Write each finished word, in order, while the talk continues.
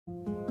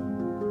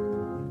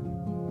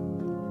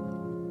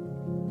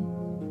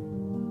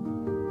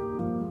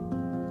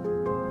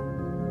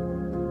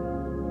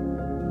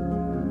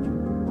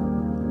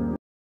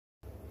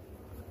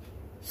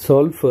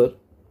Solve for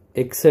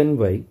x and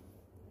y.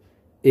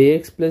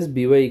 Ax plus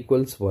by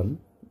equals 1.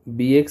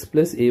 Bx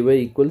plus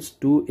ay equals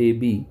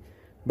 2ab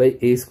by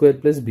a square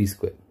plus b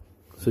square.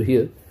 So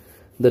here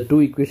the two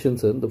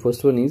equations are, the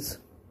first one is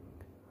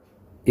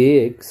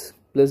ax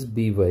plus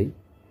by.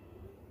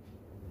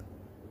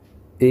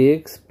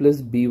 Ax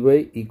plus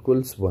by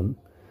equals 1,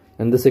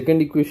 and the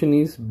second equation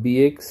is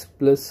bx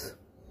plus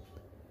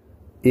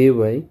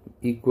ay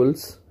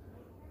equals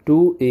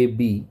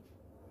 2ab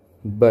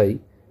by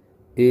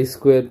a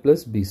square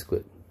plus b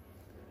square.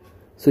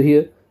 So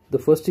here the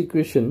first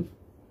equation,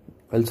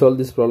 I'll solve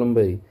this problem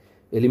by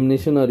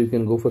elimination, or you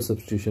can go for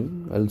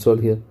substitution. I'll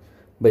solve here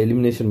by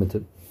elimination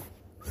method.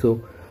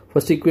 So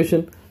first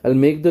equation, I'll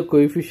make the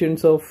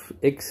coefficients of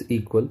x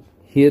equal.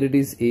 Here it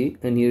is a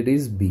and here it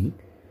is b.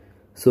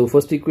 So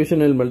first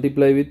equation I'll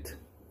multiply with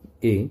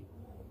a,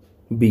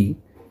 b,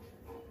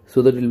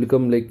 so that it will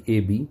become like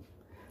ab,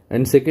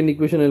 and second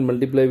equation I'll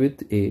multiply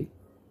with a.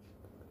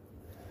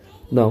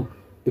 Now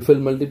if I'll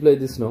multiply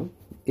this now,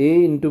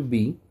 a into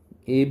b,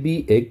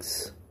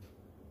 abx,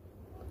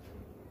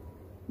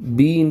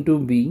 b into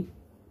b,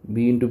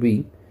 b into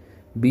b,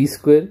 b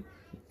square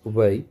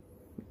y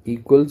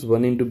equals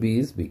 1 into b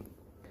is b.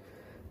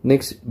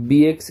 Next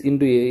bx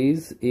into a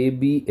is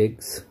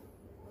abx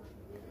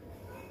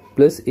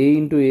plus a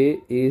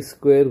into a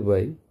square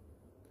y,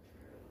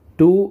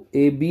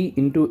 2ab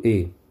into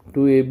a,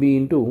 2ab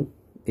into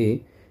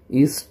a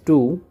is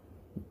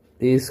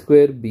 2a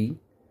square b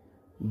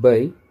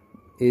by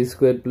a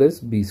square plus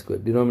b square,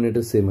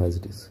 denominator same as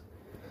it is.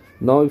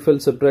 Now if I'll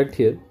subtract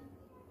here,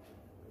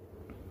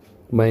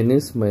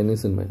 minus,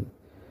 minus and minus,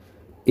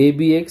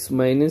 abx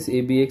minus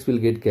abx will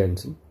get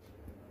cancelled.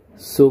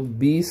 So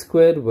b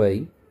square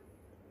y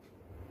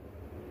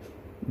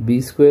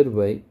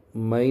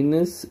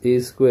minus a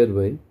square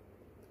y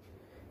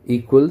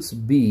equals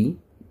b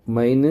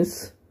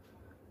minus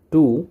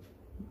 2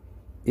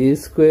 a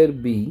square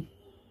b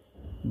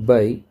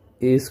by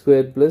a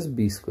square plus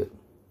b square.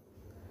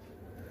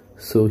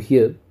 So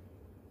here,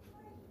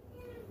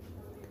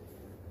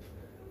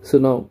 so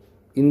now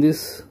in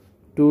this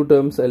two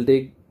terms I'll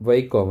take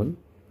y common.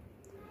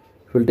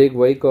 If we'll take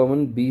y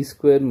common, b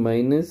square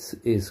minus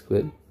a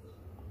square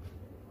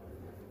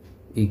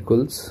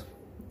equals,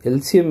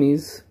 LCM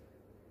is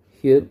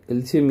here,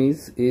 LCM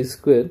is a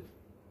square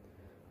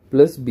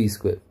plus b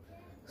square.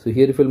 So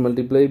here if I'll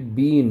multiply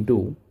b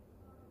into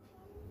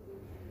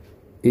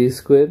a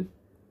square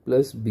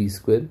plus b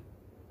square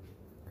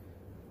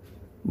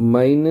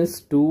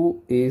minus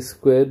 2a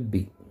square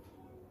b.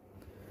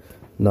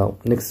 Now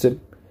next step,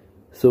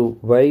 so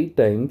y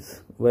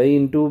times y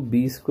into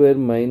b square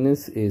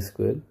minus a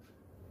square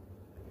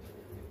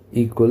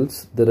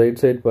equals, the right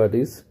side part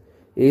is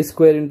a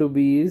square into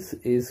b is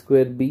a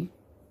square b,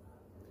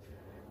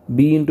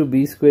 b into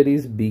b square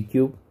is b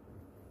cube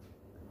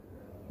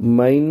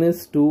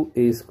minus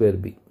 2a square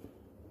b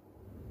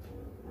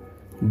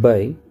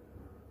by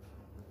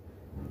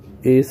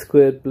a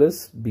square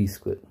plus b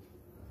square.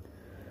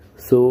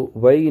 So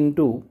y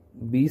into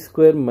b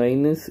square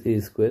minus a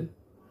square,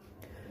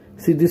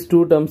 see these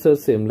two terms are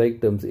same,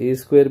 like terms, a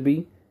square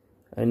b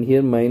and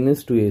here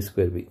minus 2a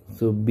square b.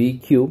 So b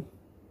cube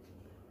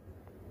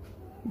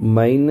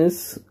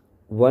minus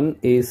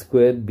 1a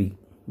square b,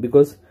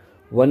 because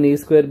 1a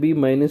square b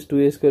minus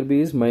 2a square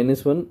b is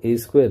minus 1a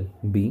square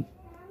b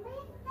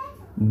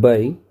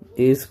by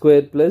a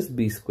square plus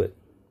b square.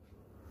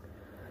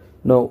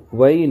 Now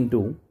y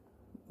into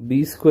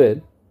b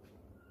square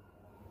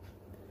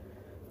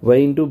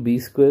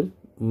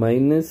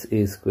minus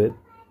a square,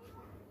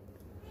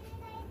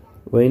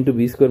 y into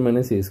b square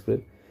minus a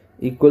square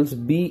equals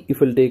b,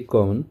 if I'll take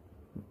common,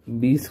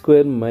 b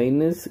square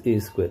minus a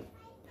square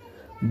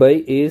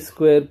by a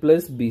square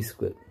plus b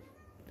square.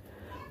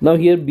 Now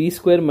here b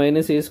square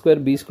minus a square,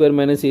 b square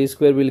minus a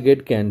square will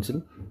get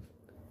cancelled.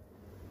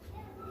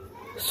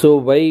 So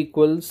y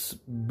equals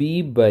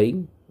b by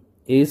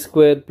a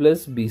square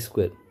plus b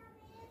square,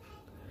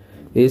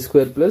 a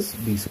square plus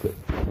b square.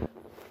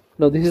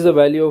 Now this is the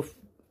value of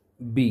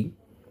b,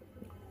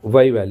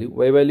 y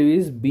value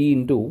is b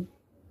into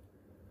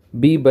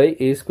b by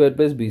a square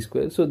plus b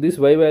square. So this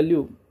y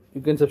value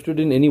you can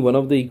substitute in any one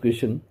of the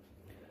equation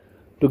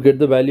to get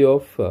the value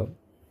of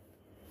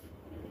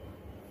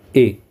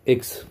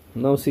x.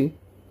 Now see,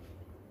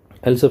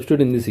 I'll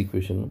substitute in this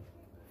equation.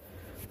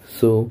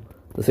 So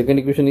the second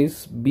equation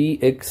is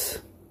bx,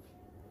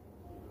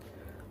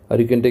 or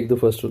you can take the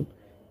first one,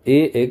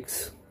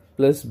 ax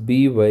plus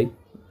by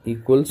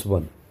equals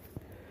 1.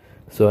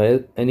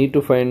 So I need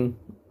to find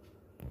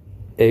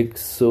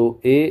x, so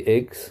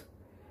ax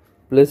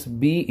plus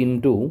b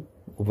into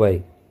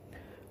y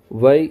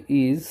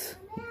is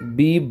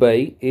b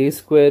by a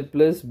square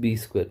plus b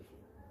square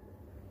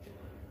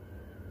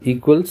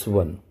equals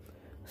 1.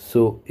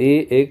 So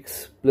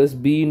ax plus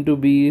b into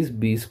b is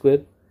b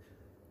square,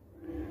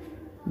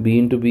 b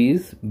into b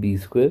is b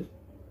square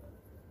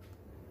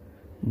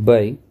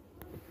by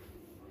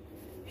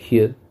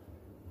here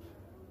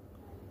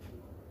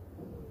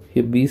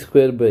b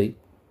square by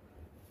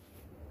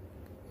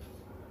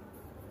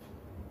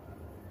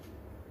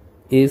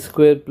a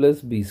square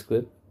plus b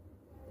square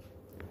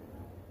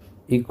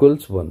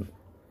equals 1.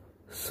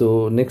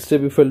 So next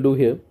step if I'll do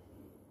here,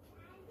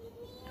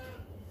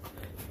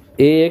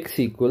 ax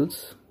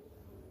equals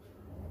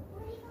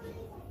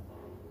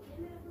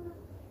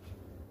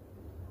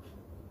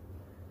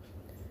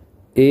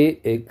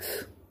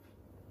ax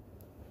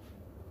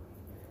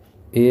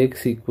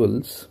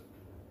equals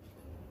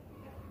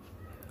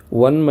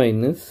 1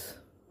 minus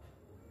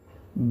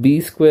b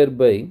square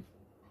by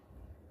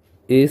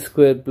a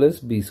square plus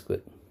b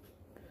square.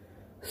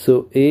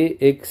 So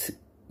ax,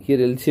 here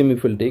LCM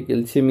if we'll take,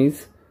 LCM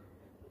is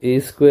a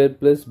square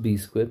plus b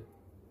square.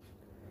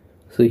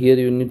 So here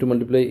you need to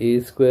multiply a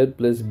square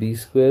plus b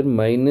square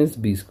minus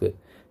b square.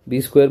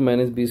 B square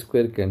minus b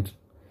square cancel.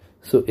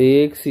 So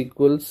ax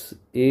equals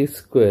a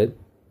square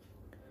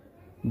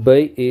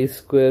by a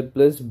square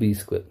plus b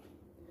square.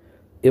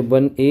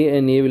 One a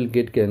and a will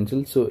get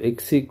cancelled. So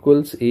x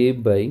equals a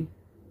by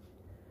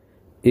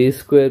a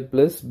square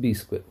plus b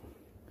square.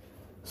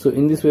 So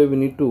in this way we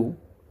need to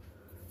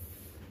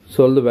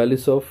solve the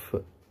values of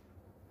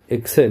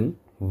x and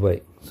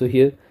y. So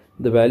here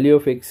the value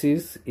of x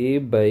is a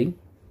by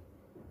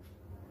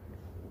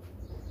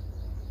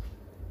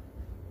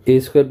a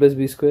square plus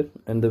b square,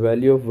 and the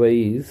value of y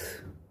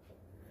is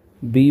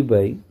b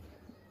by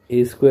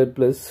a square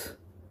plus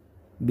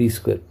b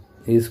square,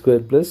 a square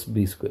plus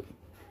b square.